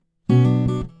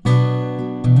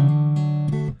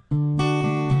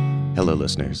Hello,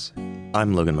 listeners.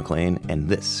 I'm Logan McLean, and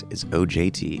this is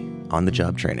OJT, On the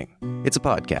Job Training. It's a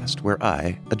podcast where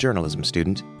I, a journalism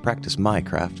student, practice my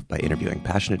craft by interviewing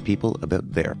passionate people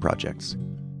about their projects.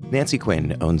 Nancy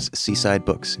Quinn owns Seaside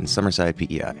Books in Summerside,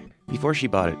 PEI. Before she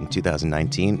bought it in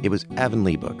 2019, it was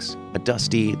Avonlea Books, a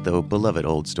dusty, though beloved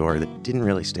old store that didn't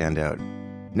really stand out.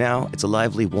 Now, it's a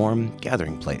lively, warm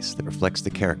gathering place that reflects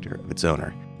the character of its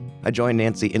owner. I joined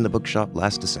Nancy in the bookshop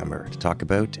last December to talk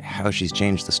about how she's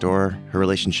changed the store, her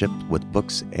relationship with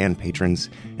books and patrons,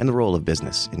 and the role of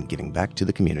business in giving back to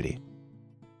the community.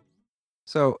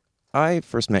 So, I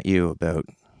first met you about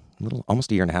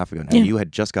almost a year and a half ago now. Yeah. You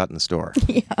had just gotten the store.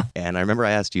 Yeah. And I remember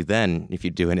I asked you then if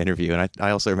you'd do an interview, and I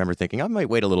also remember thinking, I might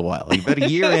wait a little while. About a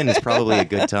year in is probably a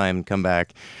good time to come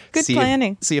back. Good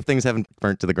planning. See if things haven't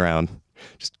burnt to the ground.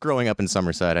 Just growing up in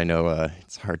Summerside, I know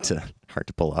it's hard to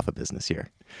pull off a business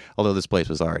here. Although this place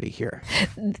was already here.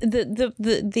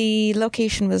 The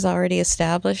location was already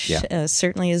established,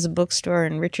 certainly as a bookstore,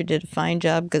 and Richard did a fine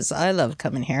job because I love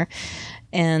coming here.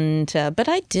 And but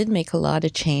I did make a lot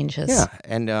of changes. Yeah,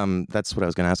 and that's what I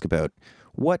was going to ask about.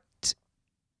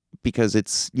 Because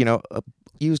it's,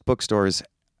 used bookstores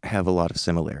have a lot of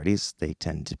similarities. They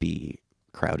tend to be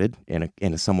crowded in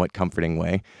a somewhat comforting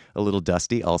way, a little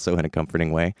dusty also in a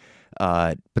comforting way.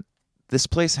 But this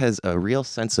place has a real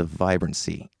sense of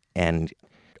vibrancy and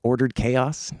ordered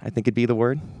chaos, I think it'd be the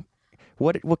word.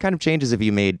 What kind of changes have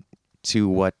you made to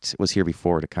what was here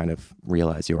before to kind of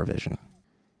realize your vision?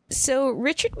 So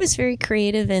Richard was very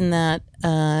creative in that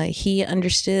he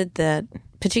understood that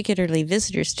particularly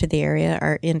visitors to the area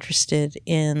are interested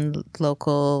in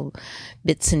local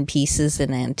bits and pieces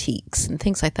and antiques and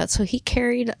things like that. So he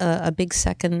carried a big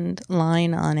second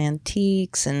line on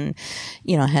antiques and,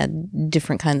 had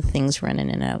different kinds of things running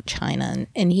in and out China.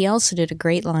 And he also did a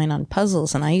great line on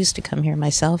puzzles. And I used to come here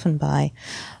myself and buy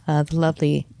the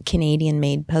lovely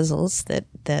Canadian-made puzzles that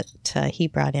he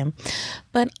brought in.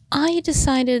 But I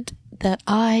decided that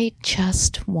I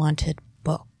just wanted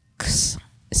books.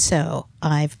 So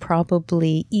I've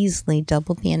probably easily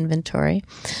doubled the inventory.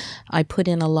 I put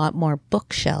in a lot more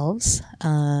bookshelves.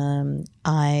 There's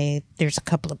a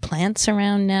couple of plants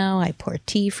around now. I pour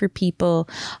tea for people.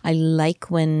 I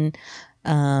like when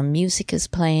music is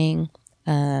playing.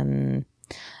 One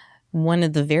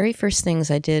of the very first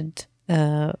things I did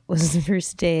was the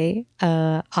first day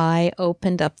I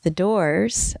opened up the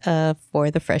doors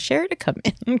for the fresh air to come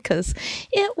in because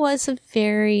it was a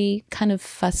very kind of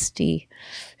fusty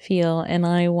feel and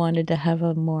I wanted to have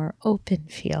a more open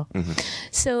feel. Mm-hmm.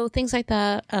 So things like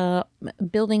that,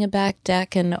 building a back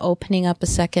deck and opening up a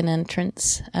second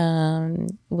entrance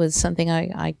was something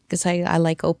because I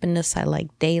like openness, I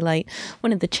like daylight.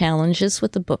 One of the challenges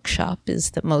with the bookshop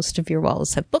is that most of your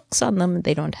walls have books on them and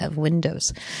they don't have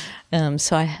windows.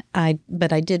 So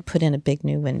but I did put in a big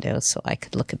new window so I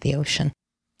could look at the ocean.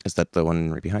 Is that the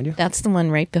one right behind you? That's the one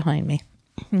right behind me.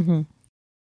 Mm-hmm.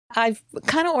 I've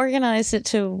kind of organized it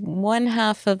to one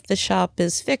half of the shop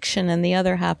is fiction and the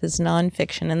other half is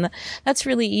nonfiction. And that's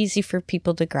really easy for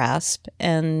people to grasp.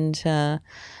 And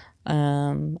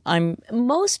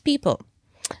most people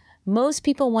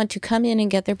want to come in and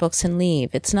get their books and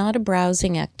leave. It's not a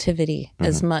browsing activity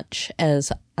as much as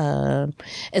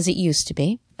it used to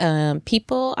be.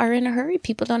 People are in a hurry.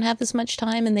 People don't have as much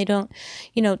time and they don't,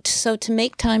 so to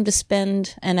make time to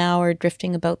spend an hour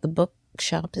drifting about the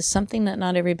bookshop is something that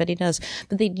not everybody does.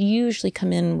 But they usually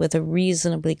come in with a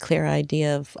reasonably clear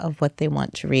idea of what they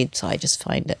want to read. So I just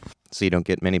find it. So you don't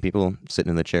get many people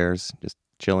sitting in the chairs, just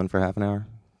chilling for half an hour?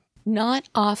 Not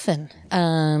often,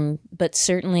 but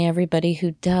certainly everybody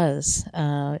who does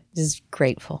is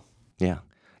grateful. Yeah.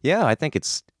 Yeah, I think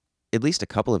it's at least a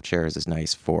couple of chairs is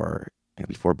nice for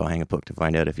before buying a book to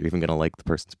find out if you're even going to like the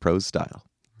person's prose style.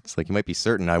 It's like you might be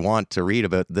certain I want to read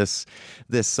about this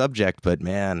subject, but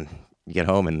man, you get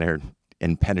home and they're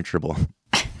impenetrable.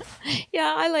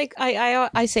 Yeah,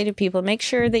 I say to people, make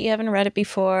sure that you haven't read it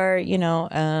before,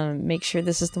 make sure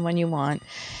this is the one you want.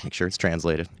 Make sure it's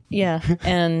translated. Yeah.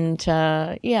 And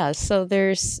so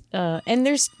there's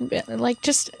like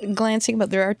just glancing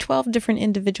about, there are 12 different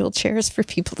individual chairs for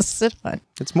people to sit on.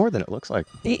 It's more than it looks like.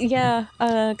 Yeah,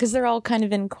 because they're all kind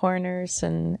of in corners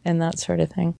and that sort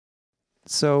of thing.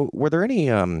 So were there any,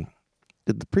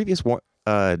 did the previous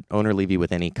owner leave you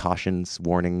with any cautions,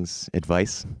 warnings,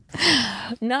 advice?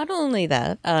 Not only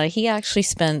that, he actually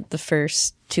spent the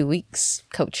first 2 weeks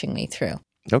coaching me through.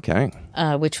 Okay.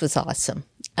 Which was awesome.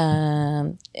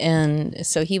 And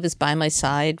so he was by my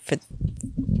side for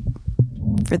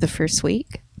the first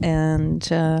week. And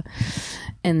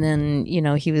then,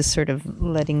 he was sort of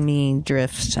letting me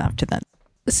drift after that.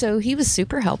 So he was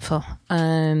super helpful.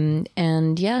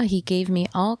 And yeah, he gave me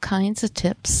all kinds of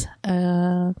tips.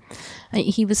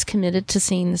 He was committed to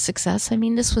seeing the success. I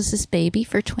mean, this was his baby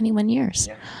for 21 years.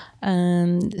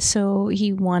 Yeah. So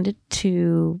he wanted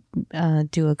to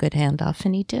do a good handoff,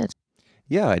 and he did.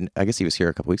 Yeah, I guess he was here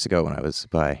a couple weeks ago when I was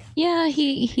by. Yeah,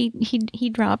 he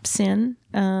drops in,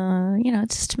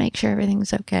 just to make sure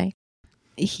everything's okay.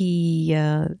 He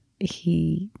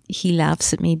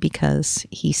laughs at me because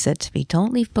he said to me,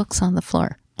 "Don't leave books on the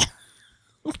floor."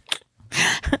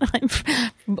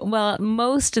 Well,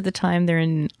 most of the time they're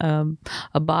in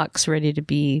a box ready to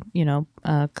be,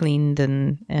 cleaned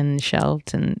and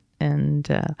shelved,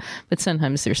 but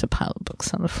sometimes there's a pile of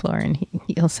books on the floor, and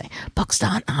he'll say, "Books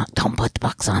don't put the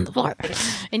books on the floor,"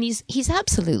 and he's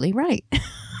absolutely right.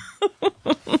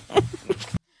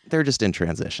 They're just in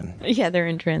transition. Yeah, they're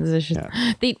in transition.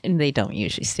 Yeah. They don't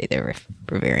usually stay there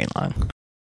for very long.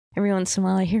 Every once in a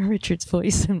while, I hear Richard's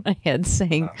voice in my head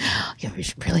saying, "Yeah, we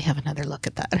should really have another look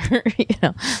at that."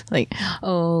 Like,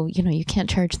 "Oh, you can't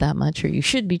charge that much, or you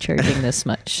should be charging this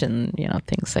much," and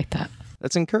things like that.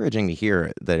 That's encouraging to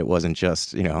hear that it wasn't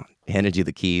just handed you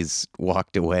the keys,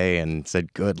 walked away, and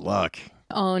said good luck.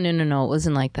 Oh, no. It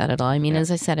wasn't like that at all. I mean,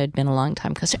 as I said, I'd been a long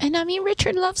time customer. And I mean,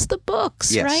 Richard loves the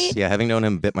books, yes. right? Yeah, having known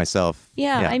him a bit myself.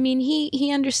 Yeah, I mean,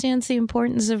 he understands the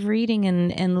importance of reading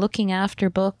and looking after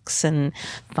books and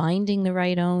finding the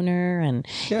right owner. And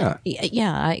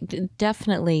I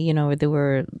definitely, there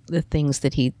were the things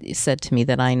that he said to me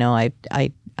that I know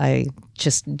I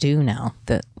just do now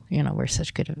that, were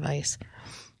such good advice.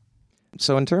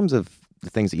 So in terms of the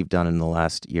things that you've done in the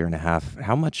last year and a half,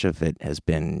 how much of it has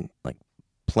been like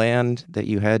planned that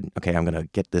you had, okay, I'm going to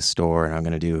get this store and I'm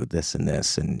going to do this and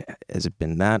this, and has it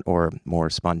been that or more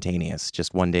spontaneous?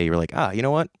 Just one day you were like, you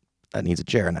know what? That needs a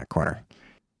chair in that corner.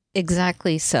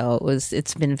 Exactly. So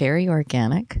it's been very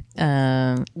organic,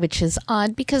 which is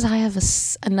odd because I have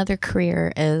another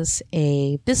career as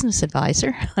a business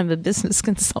advisor. I'm a business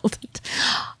consultant.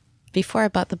 Before I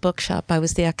bought the bookshop, I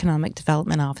was the economic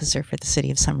development officer for the city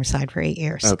of Summerside for 8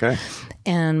 years. Okay.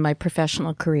 And my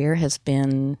professional career has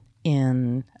been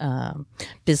in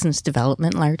business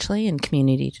development largely and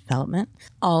community development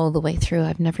all the way through.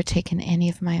 I've never taken any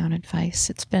of my own advice.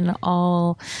 It's been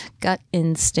all gut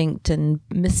instinct and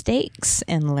mistakes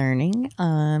and learning.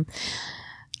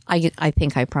 I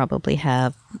think I probably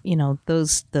have,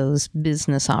 those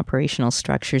business operational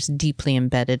structures deeply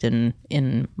embedded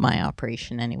in my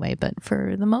operation anyway. But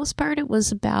for the most part, it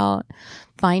was about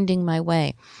finding my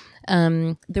way.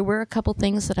 There were a couple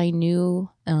things that I knew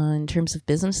in terms of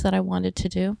business that I wanted to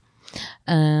do.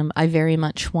 I very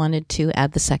much wanted to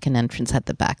add the second entrance at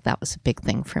the back. That was a big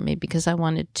thing for me because I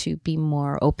wanted to be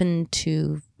more open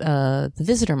to the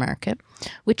visitor market,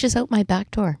 which is out my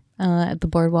back door at the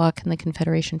boardwalk and the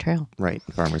Confederation Trail. Right,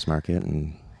 farmers market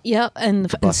and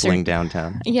and bustling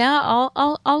downtown. Yeah,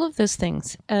 all of those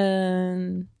things.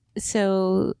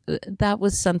 So that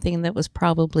was something that was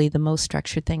probably the most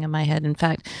structured thing in my head. In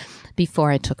fact,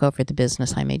 before I took over the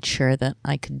business, I made sure that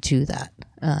I could do that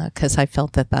because I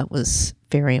felt that was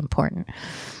very important.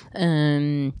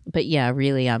 But yeah,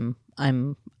 really, I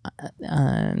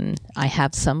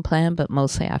have some plan, but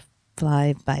mostly I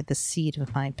fly by the seat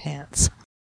of my pants.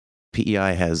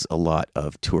 PEI has a lot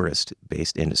of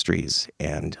tourist-based industries,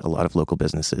 and a lot of local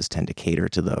businesses tend to cater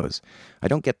to those. I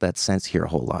don't get that sense here a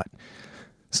whole lot.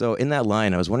 So in that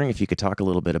line, I was wondering if you could talk a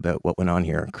little bit about what went on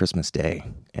here on Christmas Day.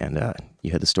 And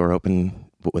you had the store open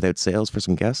without sales for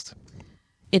some guests?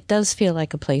 It does feel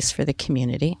like a place for the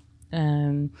community.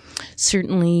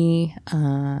 Certainly,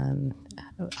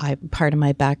 part of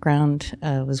my background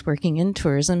was working in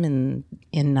tourism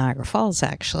in Niagara Falls,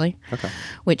 actually,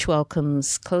 which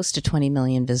welcomes close to 20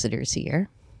 million visitors a year.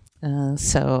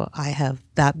 So I have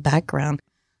that background.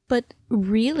 But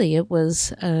really, it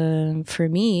was, for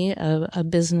me, a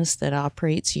business that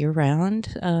operates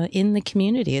year-round in the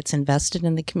community. It's invested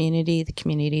in the community. The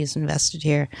community is invested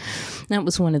here. And that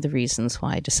was one of the reasons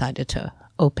why I decided to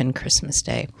open Christmas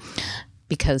Day,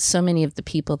 because so many of the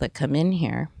people that come in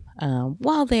here,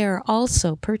 while they are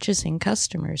also purchasing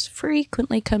customers,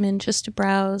 frequently come in just to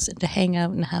browse and to hang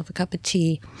out and have a cup of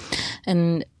tea.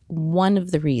 And one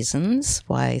of the reasons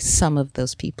why some of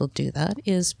those people do that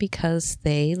is because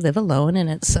they live alone and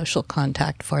it's social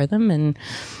contact for them, and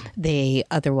they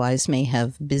otherwise may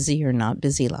have busy or not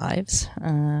busy lives.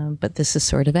 But this is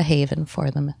sort of a haven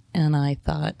for them. And I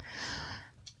thought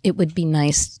it would be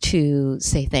nice to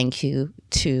say thank you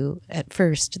to, at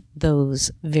first,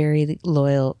 those very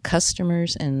loyal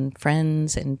customers and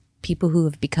friends and people who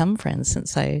have become friends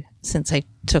since I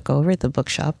took over the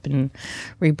bookshop and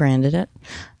rebranded it,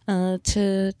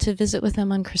 to visit with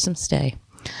them on Christmas Day.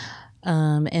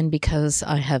 And because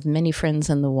I have many friends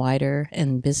in the wider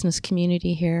and business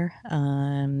community here,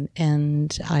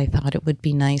 and I thought it would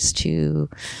be nice to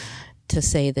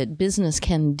say that business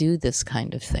can do this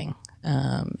kind of thing.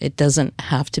 It doesn't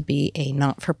have to be a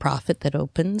not-for-profit that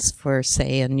opens for,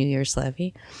 say, a New Year's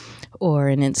levy or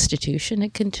an institution.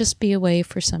 It can just be a way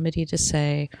for somebody to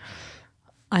say,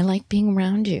 I like being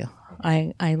around you.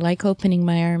 I like opening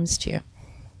my arms to you.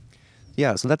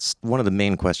 Yeah, so that's one of the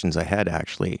main questions I had,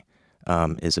 actually,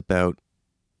 is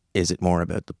it more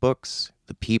about the books,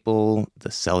 the people,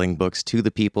 the selling books to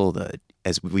the people,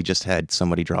 as we just had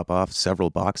somebody drop off several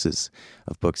boxes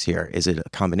of books here. Is it a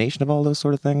combination of all those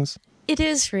sort of things? It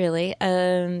is really.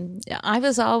 I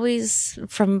was always,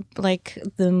 from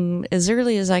as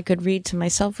early as I could read to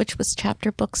myself, which was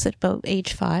chapter books at about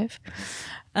age 5.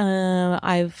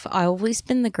 I've always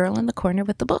been the girl in the corner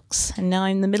with the books, and now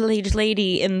I'm the middle-aged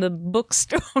lady in the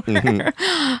bookstore.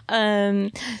 Mm-hmm.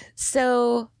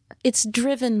 So it's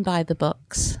driven by the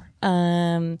books.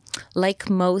 Like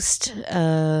most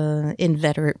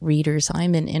inveterate readers,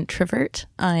 I'm an introvert.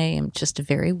 I am just a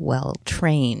very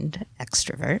well-trained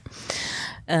extrovert.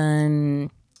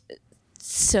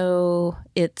 So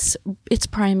it's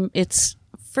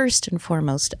first and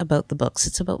foremost about the books.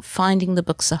 It's about finding the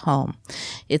books a home.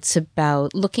 It's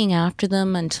about looking after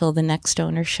them until the next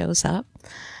owner shows up.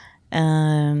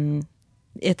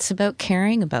 It's about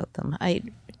caring about them.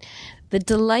 The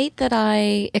delight that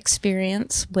I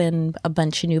experience when a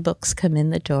bunch of new books come in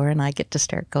the door and I get to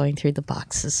start going through the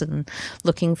boxes and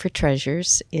looking for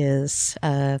treasures is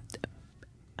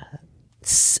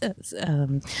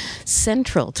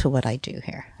central to what I do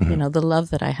here. Mm-hmm. You know, the love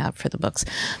that I have for the books.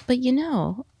 But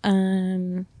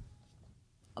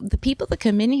the people that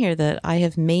come in here that I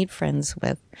have made friends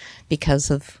with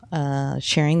because of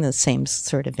sharing the same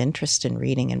sort of interest in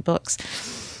reading and books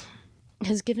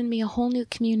has given me a whole new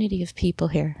community of people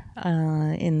here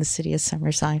in the city of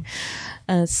Summerside.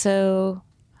 So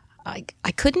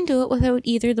I couldn't do it without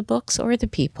either the books or the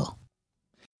people.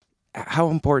 How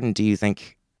important do you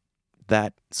think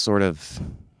that sort of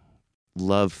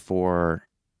love for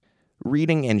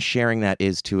reading and sharing that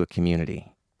is to a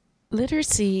community?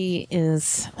 Literacy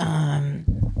is a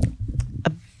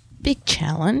big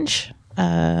challenge.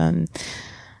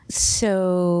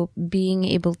 So being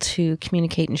able to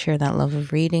communicate and share that love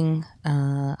of reading,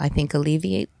 I think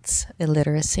alleviates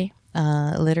illiteracy.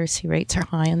 Literacy rates are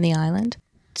high on the island.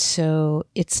 So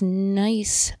it's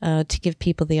nice to give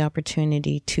people the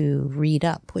opportunity to read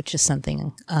up, which is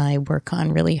something I work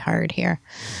on really hard here.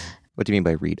 What do you mean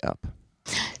by read up?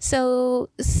 So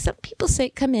some people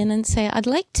come in and say, I'd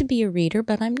like to be a reader,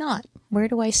 but I'm not. Where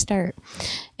do I start?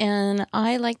 And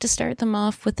I like to start them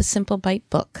off with a simple bite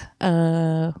book.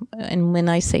 And when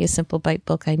I say a simple bite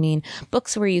book, I mean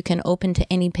books where you can open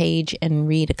to any page and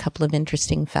read a couple of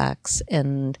interesting facts.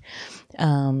 And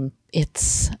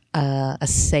it's a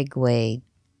segue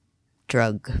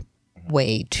drug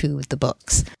way to the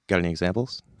books. Got any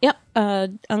examples? Yep.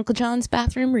 Uncle John's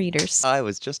Bathroom Readers. I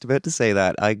was just about to say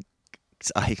that. I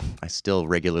still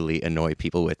regularly annoy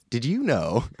people with, did you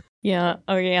know? Yeah.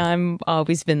 Oh, yeah. I'm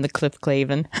always been the Cliff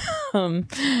Clavin.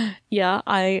 Yeah.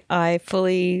 I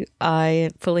fully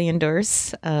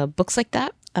endorse books like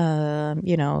that.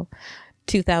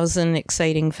 2,000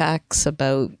 exciting facts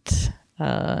about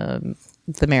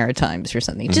the Maritimes or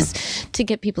something, just to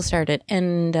get people started.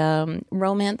 And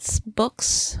romance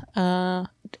books,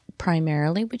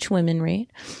 primarily, which women read,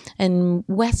 and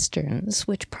Westerns,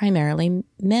 which primarily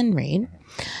men read,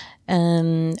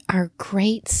 are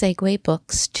great segue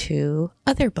books to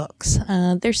other books.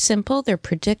 They're simple, they're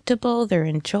predictable, they're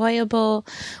enjoyable.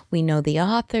 We know the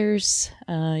authors,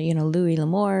 Louis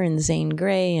L'Amour and Zane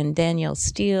Grey and Danielle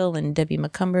Steele and Debbie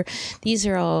Macomber. These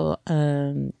are all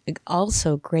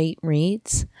also great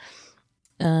reads,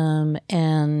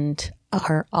 and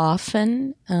are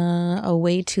often a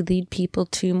way to lead people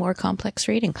to more complex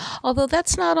reading. Although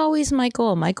that's not always my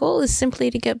goal. My goal is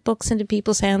simply to get books into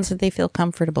people's hands that they feel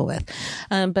comfortable with.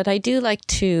 But I do like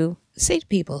to say to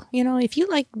people, if you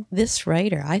like this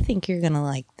writer, I think you're going to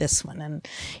like this one. And,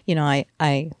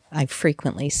 I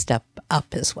frequently step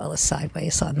up as well as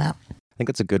sideways on that. I think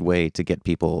it's a good way to get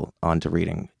people onto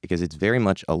reading because it's very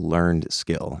much a learned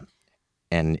skill.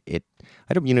 And I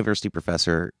had a university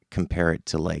professor compare it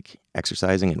to like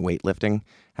exercising and weightlifting,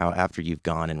 how after you've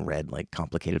gone and read like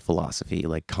complicated philosophy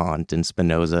like Kant and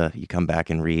Spinoza, you come back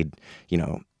and read,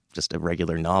 just a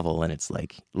regular novel and it's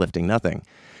like lifting nothing.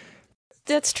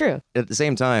 That's true. At the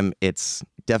same time, it's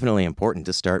definitely important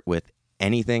to start with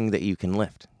anything that you can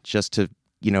lift, just to,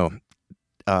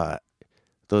 the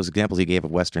those examples you gave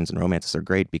of Westerns and romances are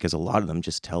great because a lot of them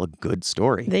just tell a good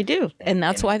story. They do. And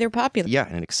that's why they're popular. Yeah,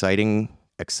 in an exciting,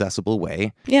 accessible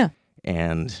way. Yeah.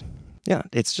 And yeah,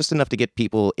 it's just enough to get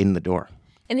people in the door.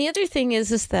 And the other thing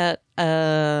is that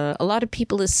a lot of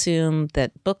people assume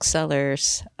that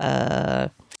booksellers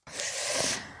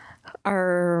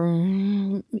are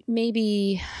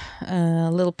maybe a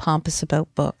little pompous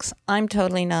about books. I'm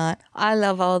totally not. I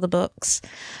love all the books.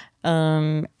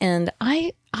 And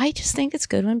I just think it's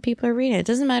good when people are reading it. It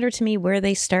doesn't matter to me where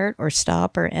they start or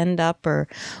stop or end up or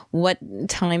what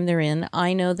time they're in.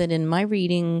 I know that in my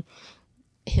reading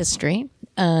history,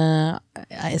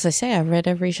 as I say, I've read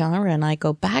every genre and I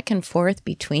go back and forth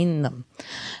between them.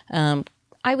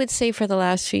 I would say for the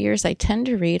last few years, I tend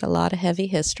to read a lot of heavy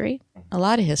history,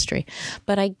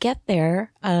 but I get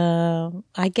there,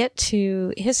 I get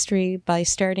to history by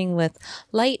starting with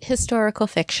light historical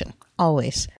fiction,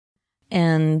 always.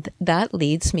 And that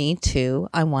leads me to,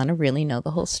 I want to really know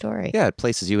the whole story. Yeah, it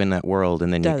places you in that world,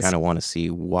 and then you kind of want to see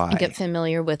why. You get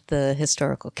familiar with the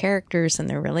historical characters and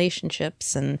their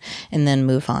relationships, and then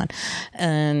move on.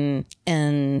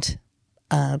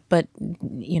 But,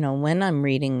 you know, when I'm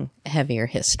reading heavier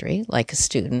history, like a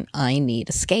student, I need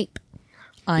escape.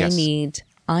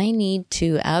 I need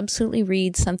to absolutely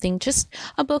read something, just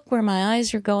a book where my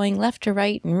eyes are going left to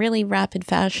right in really rapid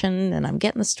fashion and I'm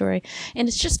getting the story and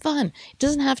it's just fun. It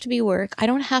doesn't have to be work. I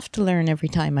don't have to learn every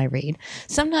time I read.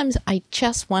 Sometimes I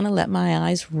just want to let my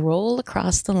eyes roll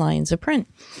across the lines of print.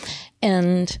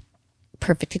 And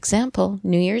perfect example,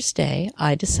 New Year's Day,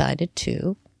 I decided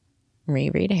to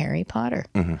reread Harry Potter.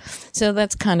 Mm-hmm. So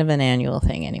that's kind of an annual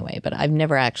thing anyway, but I've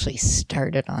never actually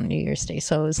started on New Year's Day.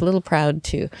 So I was a little proud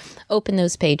to open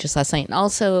those pages last night. And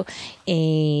also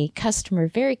a customer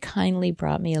very kindly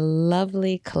brought me a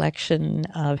lovely collection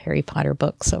of Harry Potter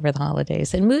books over the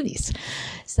holidays and movies.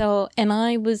 So, and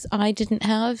I didn't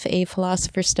have a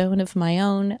Philosopher's Stone of my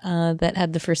own that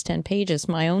had the first 10 pages.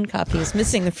 My own copy is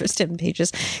missing the first 10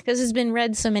 pages because it's been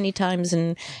read so many times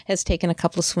and has taken a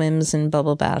couple of swims and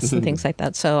bubble baths and things like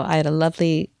that. So I had a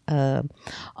lovely,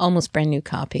 almost brand new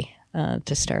copy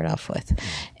to start off with.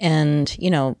 And,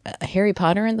 you know, Harry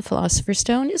Potter and the Philosopher's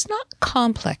Stone is not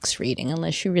complex reading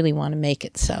unless you really want to make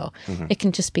it so. Mm-hmm. It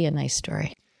can just be a nice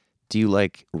story. Do you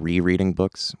like rereading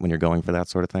books when you're going for that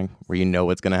sort of thing, where you know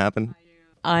what's going to happen?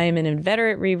 I'm an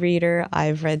inveterate rereader.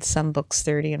 I've read some books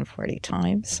 30 and 40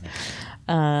 times,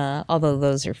 although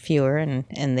those are fewer and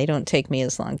they don't take me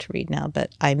as long to read now,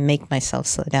 but I make myself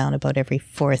slow down about every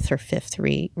fourth or fifth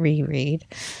reread.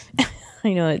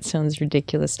 I know it sounds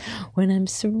ridiculous when I'm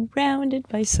surrounded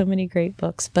by so many great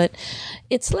books, but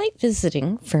it's like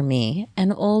visiting, for me,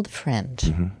 an old friend.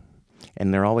 Mm-hmm.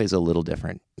 And they're always a little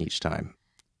different each time.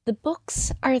 The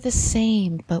books are the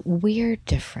same, but we're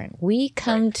different. We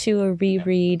come to a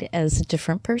reread as a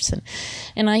different person.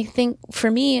 And I think, for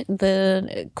me,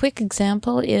 the quick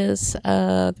example is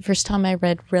the first time I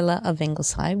read Rilla of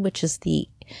Ingleside, which is the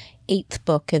 8th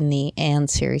book in the Anne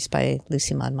series by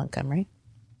Lucy Maud Montgomery.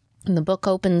 And the book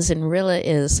opens and Rilla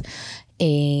is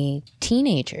a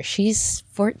teenager. She's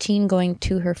 14 going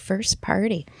to her first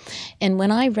party. And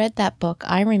when I read that book,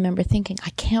 I remember thinking,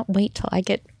 I can't wait till I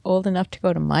get old enough to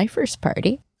go to my first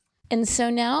party. And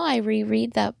so now I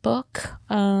reread that book,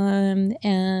 and,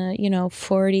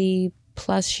 40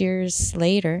 plus years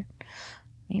later,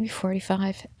 maybe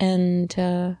 45.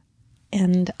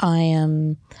 And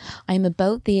I'm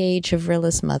about the age of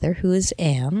Rilla's mother, who is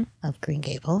Anne of Green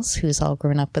Gables, who's all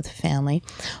grown up with a family,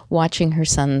 watching her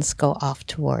sons go off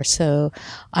to war. So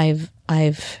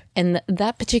and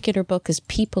that particular book is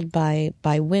peopled by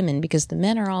women because the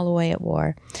men are all away at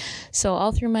war. So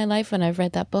all through my life, when I've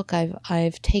read that book,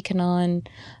 I've taken on,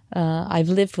 I've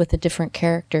lived with a different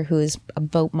character who is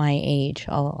about my age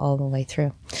all the way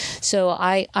through. So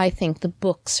I think the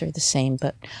books are the same,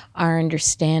 but our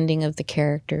understanding of the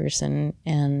characters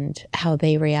and how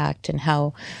they react and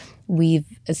how we've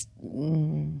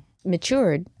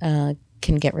matured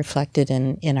can get reflected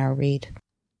in our read.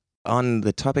 On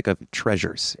the topic of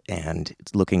treasures and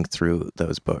looking through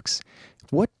those books,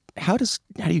 how do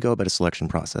you go about a selection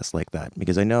process like that?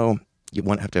 Because I know you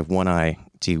have to have one eye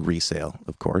to resale,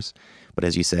 of course, but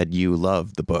as you said, you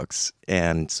love the books,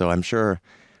 and so I'm sure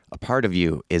a part of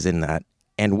you is in that.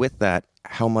 And with that,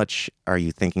 how much are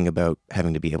you thinking about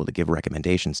having to be able to give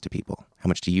recommendations to people? How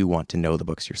much do you want to know the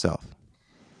books yourself?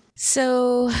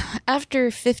 So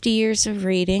after 50 years of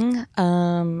reading,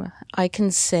 I can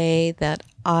say that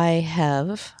I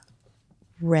have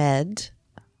read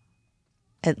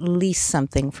at least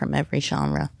something from every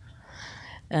genre.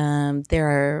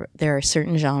 There are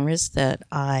certain genres that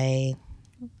I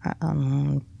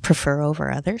prefer over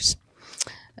others.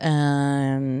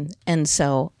 And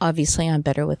so obviously I'm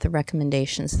better with the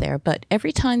recommendations there. But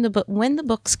every time when the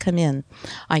books come in,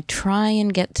 I try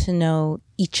and get to know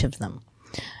each of them.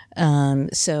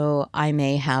 So I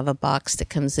may have a box that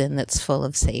comes in that's full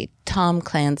of, say, Tom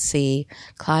Clancy,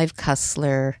 Clive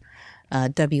Cussler,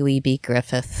 W.E.B.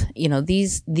 Griffith.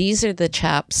 These are the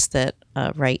chaps that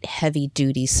write heavy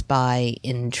duty spy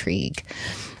intrigue.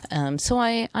 So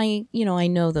I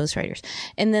know those writers.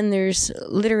 And then there's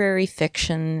literary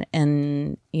fiction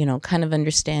and, kind of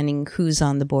understanding who's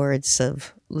on the boards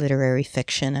of literary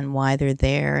fiction and why they're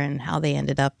there and how they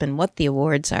ended up and what the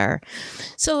awards are.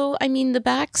 So, the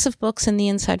backs of books and the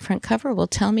inside front cover will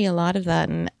tell me a lot of that.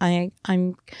 And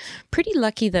I'm pretty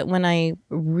lucky that when I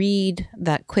read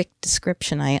that quick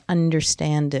description, I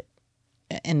understand it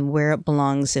and where it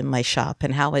belongs in my shop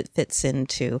and how it fits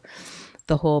into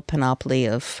the whole panoply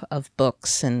of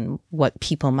books and what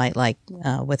people might like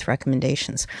with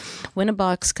recommendations. When a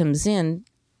box comes in,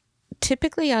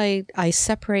 typically I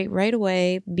separate right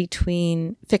away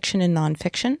between fiction and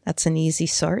nonfiction. That's an easy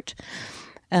sort.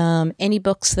 Any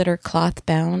books that are cloth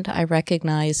bound, I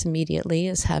recognize immediately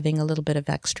as having a little bit of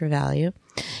extra value.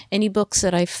 Any books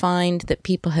that I find that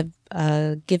people have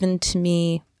given to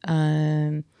me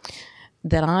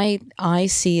that I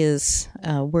see as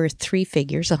worth three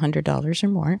figures, $100 or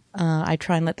more. I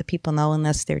try and let the people know,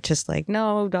 unless they're just like,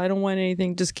 no, I don't want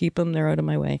anything, just keep them, they're out of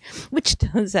my way, which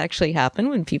does actually happen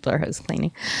when people are house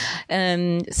cleaning.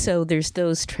 So there's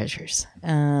those treasures.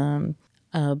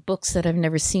 Books that I've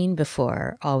never seen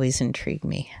before always intrigue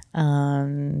me.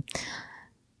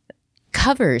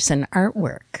 Covers and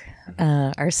artwork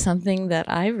are something that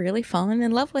I've really fallen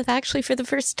in love with, actually, for the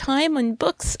first time on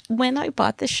books when I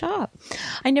bought the shop.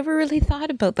 I never really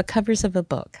thought about the covers of a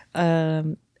book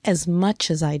as much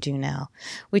as I do now,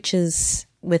 which is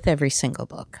with every single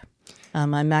book.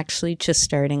 I'm actually just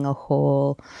starting a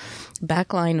whole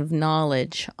backline of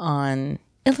knowledge on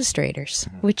illustrators,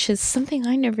 which is something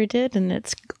I never did, and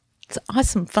it's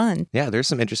awesome fun. Yeah, there's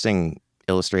some interesting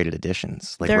illustrated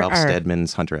editions, like Ralph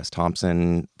Steadman's Hunter S.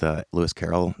 Thompson, the Lewis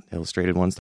Carroll illustrated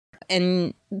ones.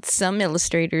 And some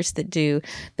illustrators that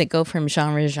go from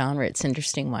genre to genre. It's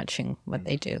interesting watching what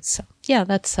they do. So yeah,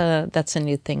 that's a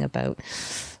new thing about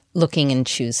looking and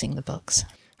choosing the books.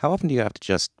 How often do you have to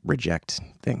just reject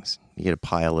things? You get a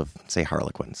pile of, say,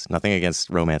 Harlequins. Nothing against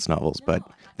romance novels, but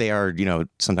they are,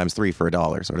 sometimes $3 for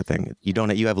 $1 sort of thing.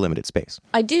 You have limited space.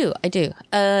 I do.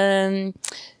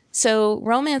 So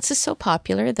romance is so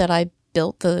popular that I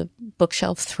built the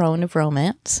bookshelf throne of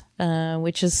romance,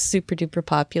 which is super duper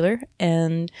popular.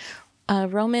 And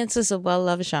romance is a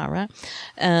well-loved genre,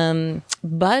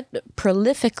 but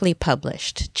prolifically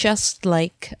published, just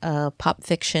like pop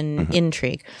fiction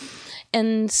intrigue.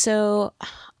 And so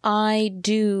I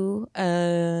do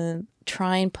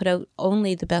try and put out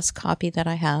only the best copy that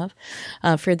I have.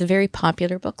 For the very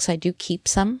popular books, I do keep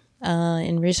some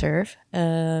in reserve,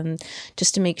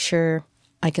 just to make sure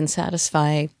I can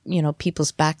satisfy,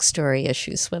 people's backstory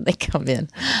issues when they come in.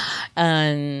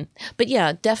 But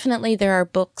yeah, definitely there are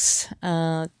books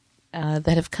that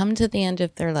have come to the end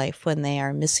of their life when they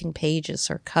are missing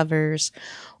pages or covers,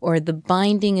 or the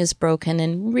binding is broken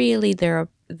and really they're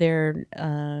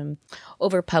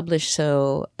overpublished,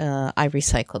 so I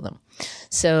recycle them.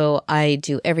 So I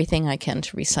do everything I can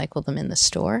to recycle them in the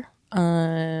store.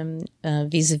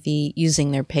 Vis-a-vis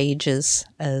using their pages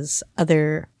as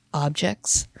other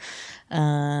objects.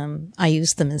 I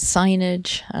use them as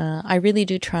signage. I really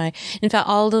do try. In fact,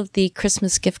 all of the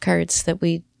Christmas gift cards that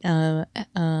we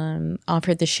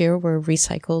offered this year were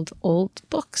recycled old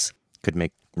books. Could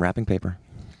make wrapping paper.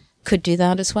 Could do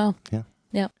that as well. Yeah.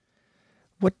 Yeah.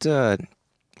 What are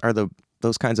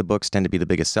those kinds of books tend to be the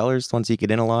biggest sellers, the ones you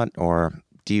get in a lot, or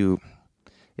do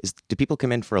people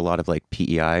come in for a lot of like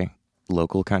PEI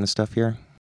local kind of stuff here?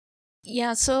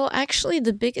 Yeah, so actually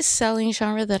the biggest selling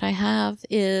genre that I have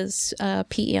is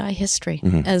PEI history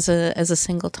as a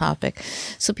single topic.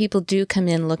 So people do come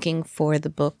in looking for the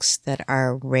books that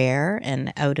are rare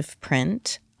and out of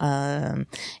print. And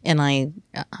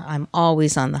I'm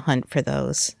always on the hunt for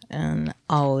those and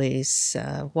always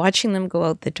watching them go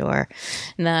out the door.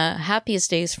 And the happiest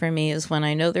days for me is when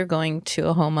I know they're going to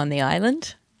a home on the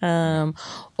island,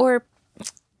 or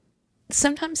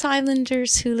sometimes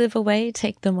islanders who live away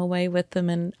take them away with them,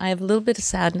 and I have a little bit of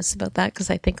sadness about that because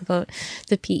I think about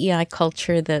the PEI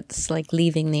culture that's like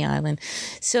leaving the island.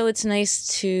 So it's nice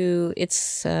to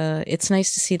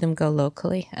see them go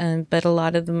locally, but a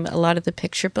lot of the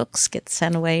picture books get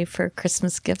sent away for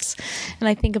Christmas gifts, and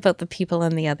I think about the people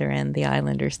on the other end, the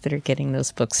islanders that are getting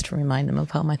those books to remind them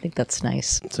of home. I think that's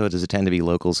nice. So does it tend to be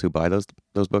locals who buy those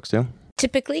books too?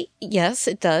 Typically, yes,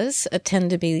 it does tend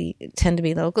to be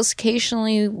locals.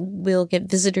 Occasionally, we'll get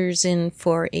visitors in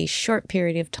for a short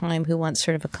period of time who want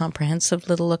sort of a comprehensive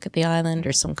little look at the island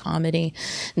or some comedy,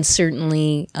 and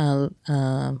certainly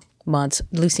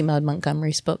Lucy Maud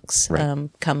Montgomery's books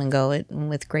come and go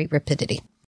with great rapidity.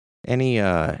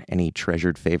 Any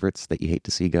treasured favorites that you hate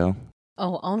to see go?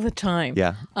 Oh, all the time.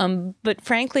 Yeah. But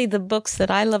frankly, the books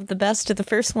that I love the best are the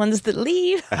first ones that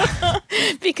leave,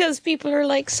 because people are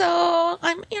like, so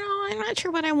I'm not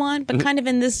sure what I want, but kind of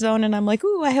in this zone, and I'm like,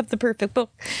 ooh, I have the perfect book,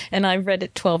 and I've read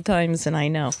it 12 times, and I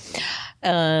know.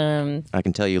 I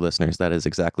can tell you, listeners, that is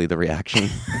exactly the reaction.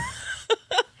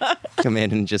 Come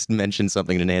in and just mention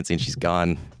something to Nancy, and she's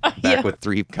gone back with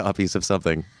 3 copies of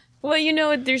something.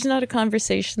 Well, there's not a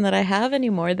conversation that I have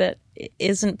anymore that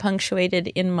isn't punctuated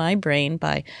in my brain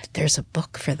by, there's a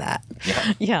book for that.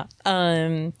 Yeah.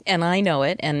 And I know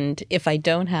it. And if I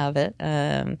don't have it,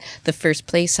 the first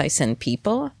place I send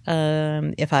people,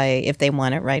 if they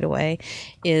want it right away,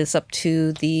 is up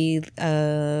to the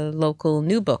local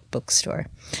New Book bookstore.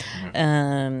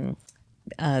 And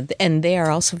they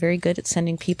are also very good at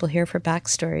sending people here for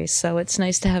backstories. So it's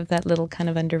nice to have that little kind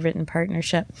of underwritten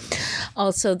partnership.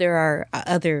 Also, there are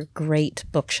other great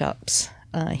bookshops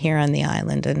here on the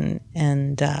island.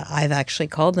 And I've actually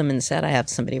called them and said, I have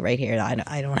somebody right here.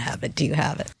 I don't have it. Do you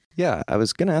have it? Yeah, I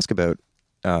was going to ask about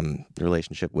the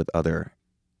relationship with other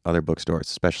bookstores,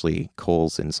 especially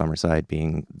Coles in Summerside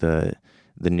being the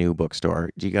new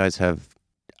bookstore. Do you guys have...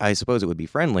 I suppose it would be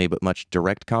friendly, but much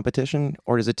direct competition?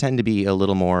 Or does it tend to be a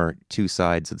little more 2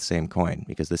 sides of the same coin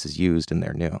because this is used and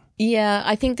they're new? Yeah,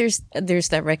 I think there's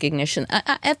that recognition.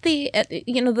 The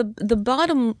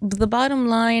bottom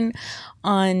line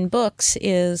on books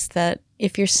is that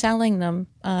if you're selling them,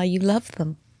 you love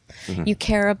them. Mm-hmm. You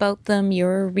care about them.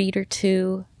 You're a reader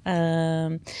too.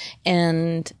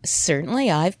 And certainly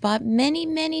I've bought many,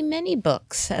 many, many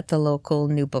books at the local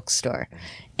New Bookstore,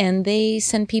 and they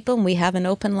send people, and we have an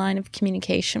open line of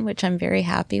communication, which I'm very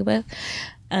happy with,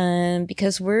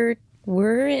 because we're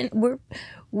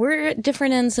at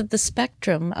different ends of the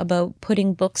spectrum about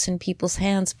putting books in people's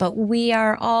hands, but we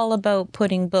are all about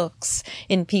putting books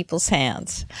in people's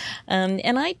hands. And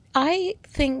I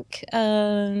think,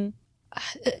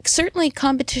 certainly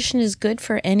competition is good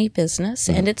for any business,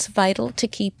 and it's vital to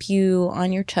keep you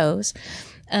on your toes.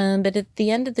 But at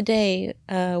the end of the day,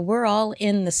 we're all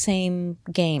in the same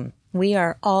game. We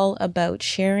are all about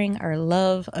sharing our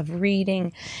love of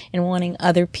reading and wanting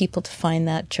other people to find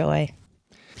that joy.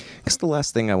 I guess the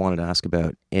last thing I wanted to ask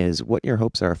about is what your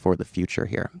hopes are for the future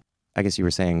here. I guess you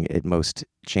were saying most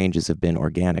changes have been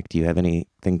organic. Do you have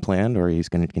anything planned, or are you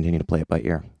just going to continue to play it by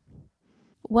ear?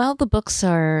 Well, the books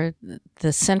are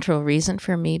the central reason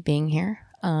for me being here.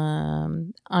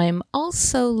 I'm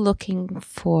also looking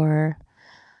for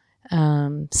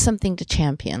something to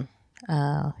champion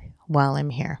while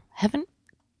I'm here. Haven't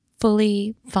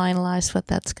fully finalized what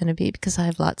that's going to be because I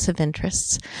have lots of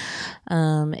interests.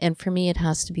 And for me, it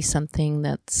has to be something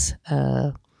that's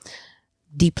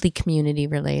deeply community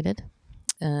related.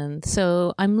 And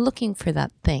so I'm looking for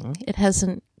that thing. It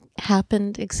hasn't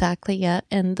happened exactly yet,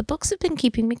 and the books have been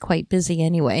keeping me quite busy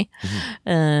anyway.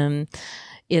 Mm-hmm.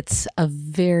 It's a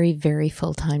very, very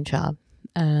full-time job.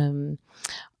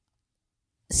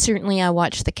 Certainly I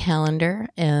watch the calendar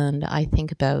and I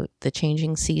think about the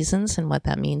changing seasons and what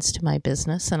that means to my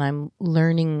business, and I'm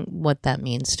learning what that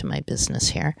means to my business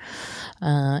here,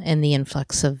 and the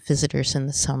influx of visitors in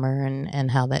the summer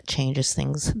and how that changes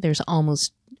things. There's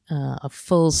almost a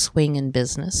full swing in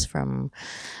business from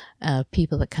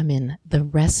people that come in the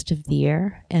rest of the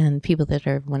year and people that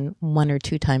are one or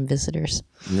 2 time visitors.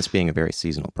 And this being a very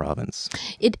seasonal province.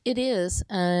 It is.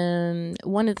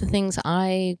 One of the things that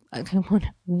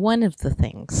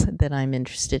I'm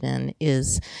interested in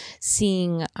is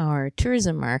seeing our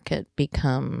tourism market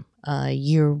become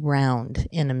year-round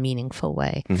in a meaningful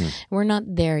way. Mm-hmm. We're not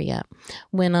there yet.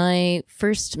 When I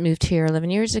first moved here 11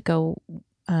 years ago,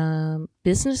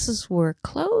 businesses were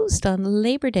closed on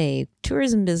Labor Day,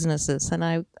 tourism businesses, and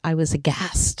I was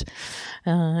aghast.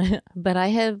 But I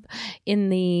have, in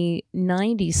the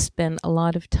 90s, spent a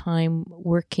lot of time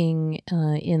working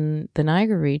in the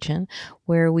Niagara region,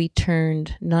 where we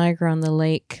turned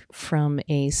Niagara-on-the-Lake from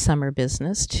a summer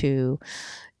business to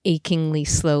achingly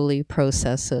slowly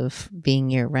process of being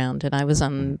year-round. And I was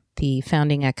on the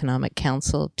founding economic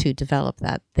council to develop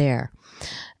that there.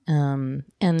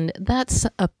 And that's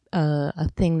a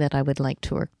thing that I would like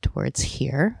to work towards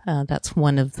here. That's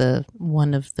one of the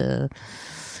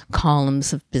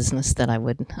columns of business that I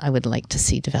would like to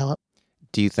see develop.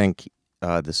 Do you think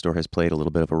the store has played a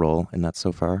little bit of a role in that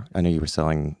so far? I know you were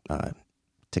selling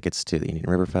tickets to the Indian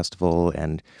River Festival?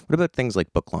 And what about things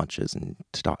like book launches and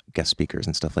guest speakers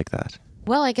and stuff like that?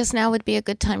 Well, I guess now would be a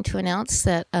good time to announce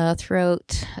that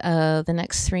throughout the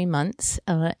next 3 months,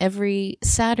 every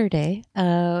Saturday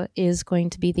is going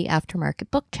to be the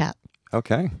Aftermarket Book Chat.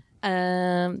 Okay.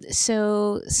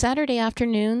 So Saturday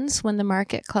afternoons when the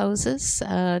market closes,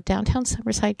 downtown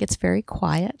Summerside gets very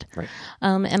quiet. Right.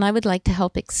 And I would like to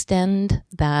help extend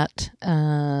that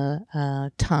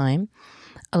time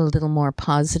a little more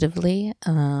positively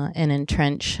and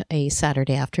entrench a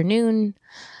Saturday afternoon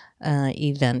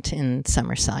event in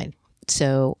Summerside.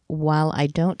 So while I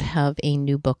don't have a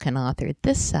new book and author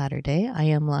this Saturday, I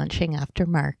am launching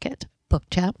Aftermarket Book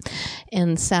Chat.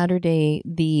 And Saturday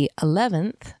the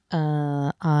 11th,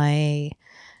 I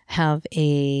have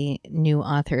a new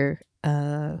author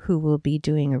who will be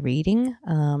doing a reading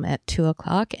at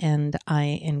 2:00. And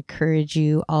I encourage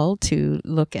you all to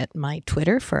look at my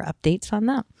Twitter for updates on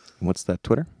that. What's that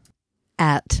Twitter?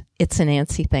 At It's a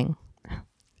Nancy Thing.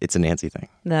 It's a Nancy Thing.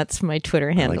 That's my Twitter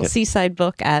handle. Like Seaside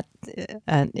Book at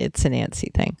It's a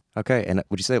Nancy Thing. Okay. And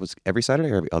would you say it was every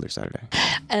Saturday or every other Saturday?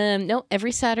 No,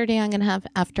 every Saturday I'm going to have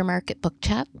Aftermarket Book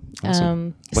Chat.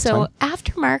 Awesome. What So time?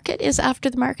 Aftermarket is after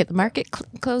the market. The market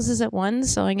closes at 1,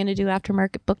 so I'm going to do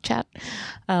Aftermarket Book Chat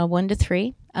 1 to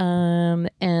 3.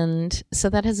 And so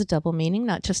that has a double meaning,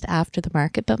 not just after the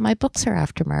market, but my books are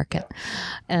aftermarket.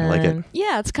 I like it.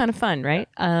 Yeah, it's kind of fun, right?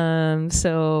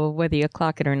 So whether you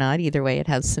clock it or not, either way, it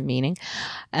has some meaning.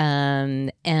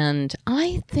 And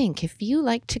I think if you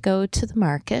like to go to the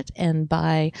market and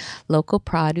buy local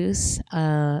produce,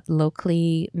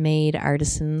 locally made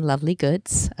artisan lovely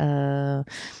goods,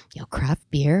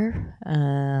 craft beer,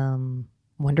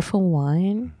 wonderful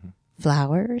wine,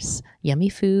 flowers, yummy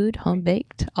food, home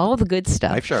baked, all the good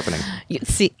stuff. Knife sharpening.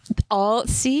 See,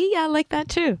 I like that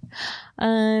too.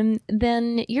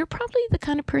 Then you're probably the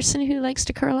kind of person who likes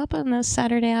to curl up on a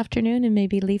Saturday afternoon and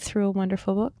maybe leaf through a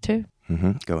wonderful book too.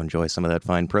 Mm-hmm. Go enjoy some of that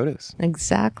fine produce.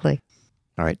 Exactly.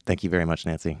 All right. Thank you very much,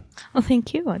 Nancy. Well,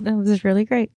 thank you. That was really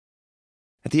great.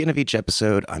 At the end of each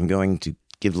episode, I'm going to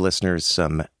give listeners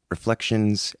some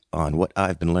reflections on what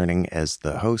I've been learning as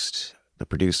the host, the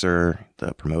producer,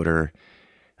 the promoter,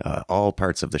 all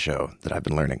parts of the show that I've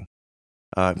been learning.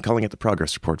 I'm calling it the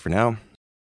progress report for now.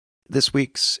 This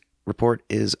week's report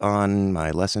is on my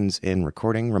lessons in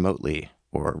recording remotely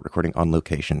or recording on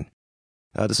location.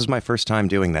 This is my first time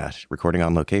doing that, recording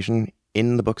on location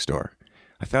in the bookstore.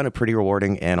 I found it pretty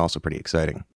rewarding and also pretty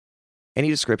exciting. Any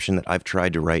description that I've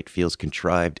tried to write feels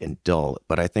contrived and dull,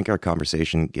 but I think our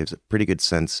conversation gives a pretty good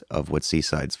sense of what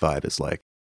Seaside's vibe is like.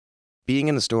 Being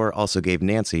in the store also gave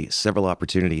Nancy several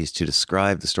opportunities to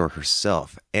describe the store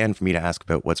herself and for me to ask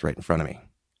about what's right in front of me.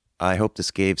 I hope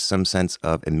this gave some sense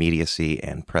of immediacy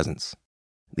and presence.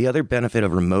 The other benefit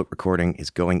of remote recording is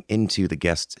going into the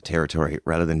guest's territory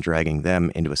rather than dragging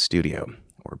them into a studio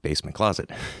or basement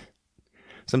closet.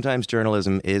 Sometimes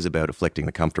journalism is about afflicting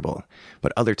the comfortable,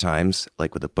 but other times,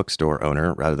 like with a bookstore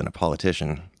owner rather than a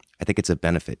politician, I think it's a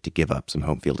benefit to give up some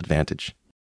home field advantage.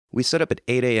 We set up at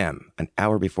 8 a.m., an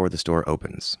hour before the store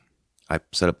opens. I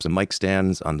set up some mic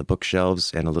stands on the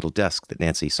bookshelves and a little desk that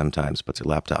Nancy sometimes puts her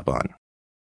laptop on.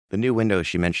 The new window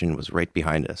she mentioned was right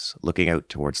behind us, looking out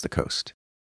towards the coast.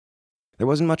 There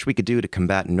wasn't much we could do to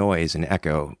combat noise and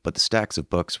echo, but the stacks of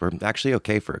books were actually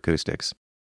okay for acoustics.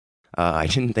 I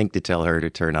didn't think to tell her to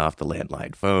turn off the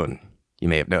landline phone. You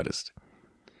may have noticed.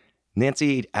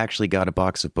 Nancy actually got a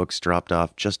box of books dropped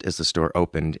off just as the store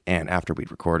opened and after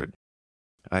we'd recorded.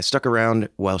 I stuck around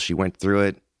while she went through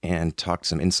it and talked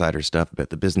some insider stuff about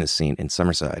the business scene in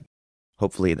Summerside.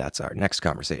 Hopefully that's our next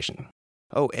conversation.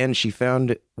 Oh, and she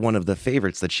found one of the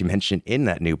favorites that she mentioned in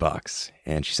that new box,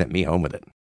 and she sent me home with it.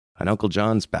 An Uncle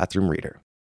John's bathroom reader.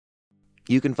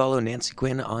 You can follow Nancy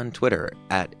Quinn on Twitter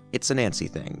at It's a Nancy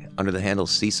Thing under the handle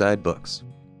Seaside Books.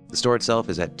 The store itself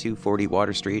is at 240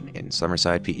 Water Street in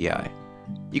Summerside, PEI.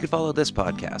 You can follow this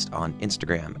podcast on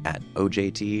Instagram at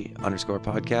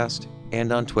OJT_podcast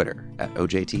and on Twitter at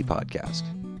OJT Podcast.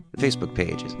 The Facebook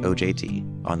page is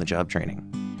OJT On The Job Training.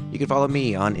 You can follow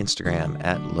me on Instagram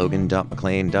at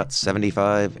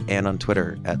Logan.McLean.75 and on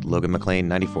Twitter at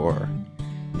LoganMcLean94.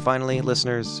 And finally,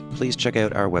 listeners, please check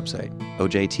out our website,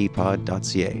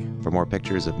 ojtpod.ca, for more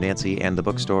pictures of Nancy and the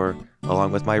bookstore,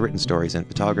 along with my written stories and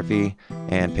photography,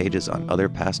 and pages on other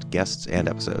past guests and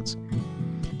episodes.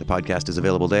 The podcast is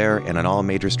available there and on all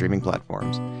major streaming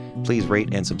platforms. Please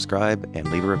rate and subscribe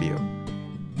and leave a review.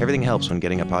 Everything helps when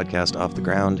getting a podcast off the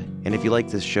ground, and if you like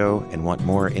this show and want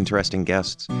more interesting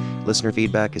guests, listener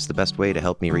feedback is the best way to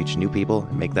help me reach new people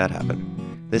and make that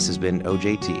happen. This has been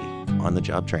OJT On The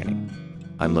Job Training.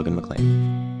 I'm Logan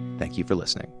McLean. Thank you for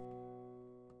listening.